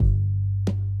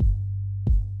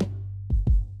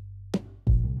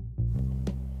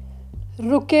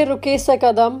रुके रुके से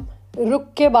कदम रुक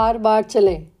के बार बार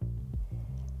चलें।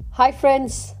 हाय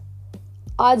फ्रेंड्स,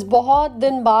 आज बहुत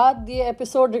दिन बाद ये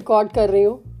एपिसोड रिकॉर्ड कर रही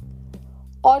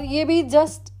हूँ और ये भी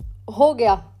जस्ट हो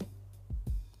गया।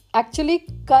 एक्चुअली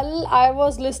कल I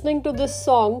was listening to this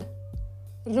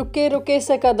song रुके रुके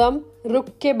से कदम रुक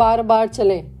के बार बार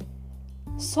चलें।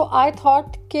 सो आई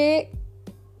थॉट के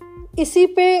इसी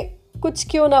पे कुछ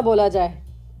क्यों ना बोला जाए।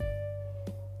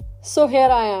 So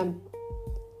here I am.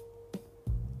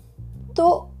 तो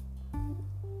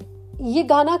ये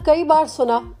गाना कई बार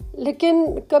सुना लेकिन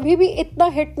कभी भी इतना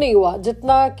हिट नहीं हुआ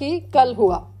जितना कि कल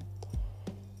हुआ।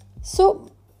 So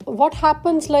what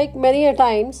happens like many a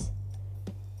times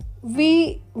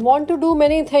we want to do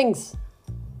many things.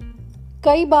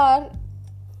 कई बार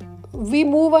वी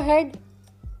मूव अहेड,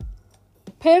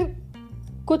 फिर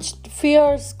कुछ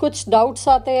फियर्स, कुछ डाउट्स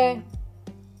आते हैं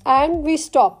एंड वी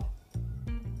स्टॉप।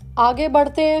 आगे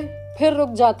बढ़ते हैं फिर रुक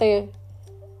जाते हैं।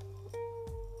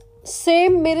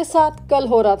 सेम मेरे साथ कल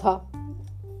हो रहा था।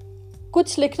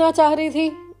 कुछ लिखना चाह रही थी,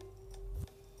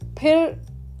 फिर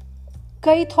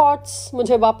कई थॉट्स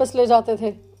मुझे वापस ले जाते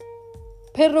थे,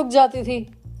 फिर रुक जाती थी,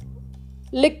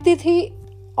 लिखती थी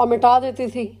और मिटा देती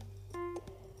थी।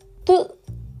 तो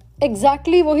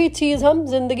एग्जैक्टली वही चीज़ हम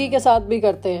जिंदगी के साथ भी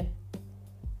करते हैं।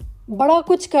 बड़ा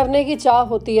कुछ करने की चाह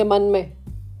होती है मन में,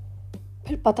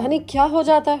 फिर पता नहीं क्या हो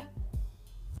जाता है,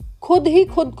 खुद ही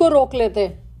खुद को रोक लेते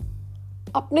हैं।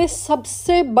 अपने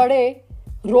सबसे बड़े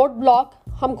रोड ब्लॉक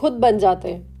हम खुद बन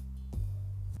जाते हैं।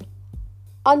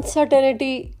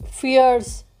 Uncertainty,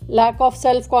 fears, lack of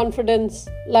self confidence,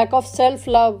 lack of self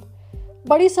love,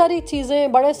 बड़ी सारी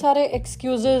चीज़ें, बड़े सारे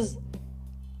एक्सक्यूजेस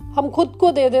हम खुद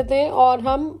को दे देते हैं और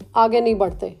हम आगे नहीं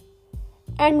बढ़ते।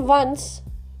 And once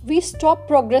we stop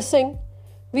progressing,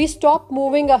 we stop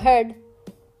moving ahead,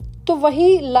 तो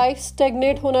वहीं लाइफ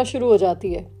स्टेगनेट होना शुरू हो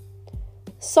जाती है।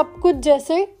 सब कुछ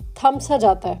जैसे थम सा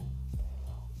जाता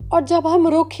है। और जब हम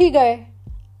रुक ही गए,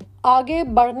 आगे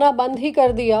बढ़ना बंद ही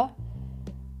कर दिया,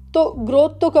 तो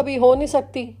ग्रोथ तो कभी हो नहीं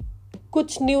सकती।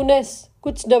 कुछ न्यूनेस,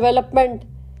 कुछ डेवलपमेंट,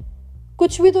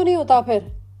 कुछ भी तो नहीं होता फिर।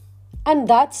 And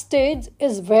that stage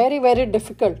is very very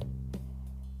difficult.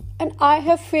 And I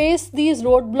have faced these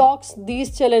road blocks,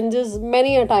 these challenges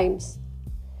many a times.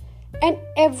 And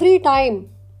every time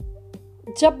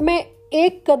जब मैं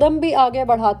एक कदम भी आगे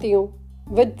बढ़ाती हूँ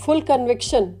विद फुल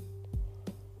कन्विक्शन,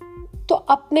 तो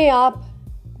अपने आप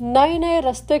नए नए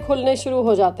रास्ते खुलने शुरू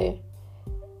हो जाते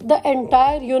हैं। The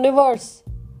entire universe,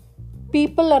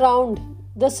 people around,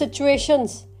 the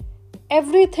situations,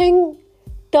 everything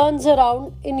turns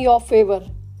around in your favour.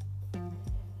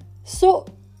 सो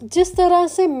जिस तरह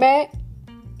से मैं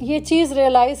ये चीज़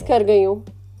रियलाइज कर गई हूँ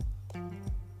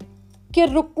कि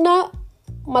रुकना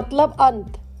मतलब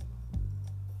अंत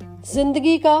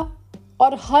जिंदगी का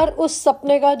और हर उस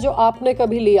सपने का जो आपने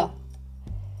कभी लिया,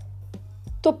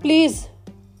 तो प्लीज़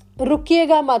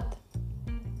रुकिएगा मत।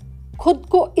 खुद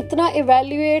को इतना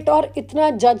इवैल्यूएट और इतना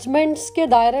जजमेंट्स के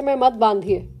दायरे में मत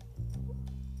बांधिए।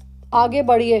 आगे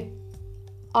बढ़िए।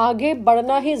 आगे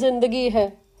बढ़ना ही जिंदगी है।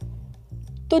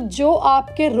 तो जो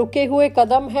आपके रुके हुए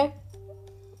कदम हैं,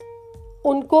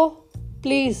 उनको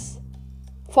प्लीज़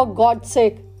फॉर गॉड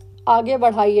सेक आगे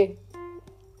बढ़ाइए।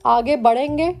 आगे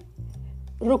बढ़ेंगे,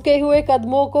 रुके हुए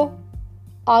कदमों को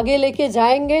आगे लेके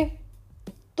जाएंगे,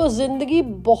 तो जिंदगी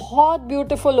बहुत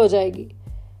ब्यूटीफुल हो जाएगी।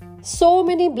 So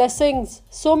many blessings,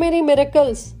 so many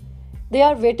miracles, they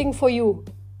are waiting for you.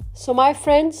 So my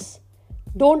friends,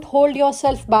 don't hold your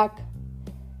self back.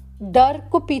 डर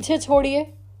को पीछे छोड़िए,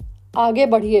 आगे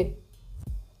बढ़िए।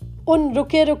 उन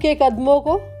रुके रुके कदमों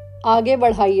को आगे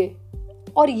बढ़ाइए।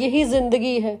 और यही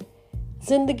जिंदगी है।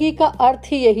 जिंदगी का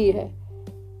अर्थ ही यही है।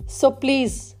 So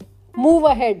please move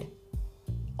ahead.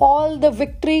 All the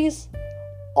victories,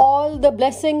 all the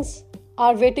blessings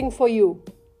are waiting for you.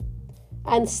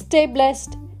 And stay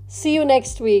blessed. See you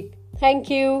next week.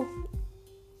 Thank you.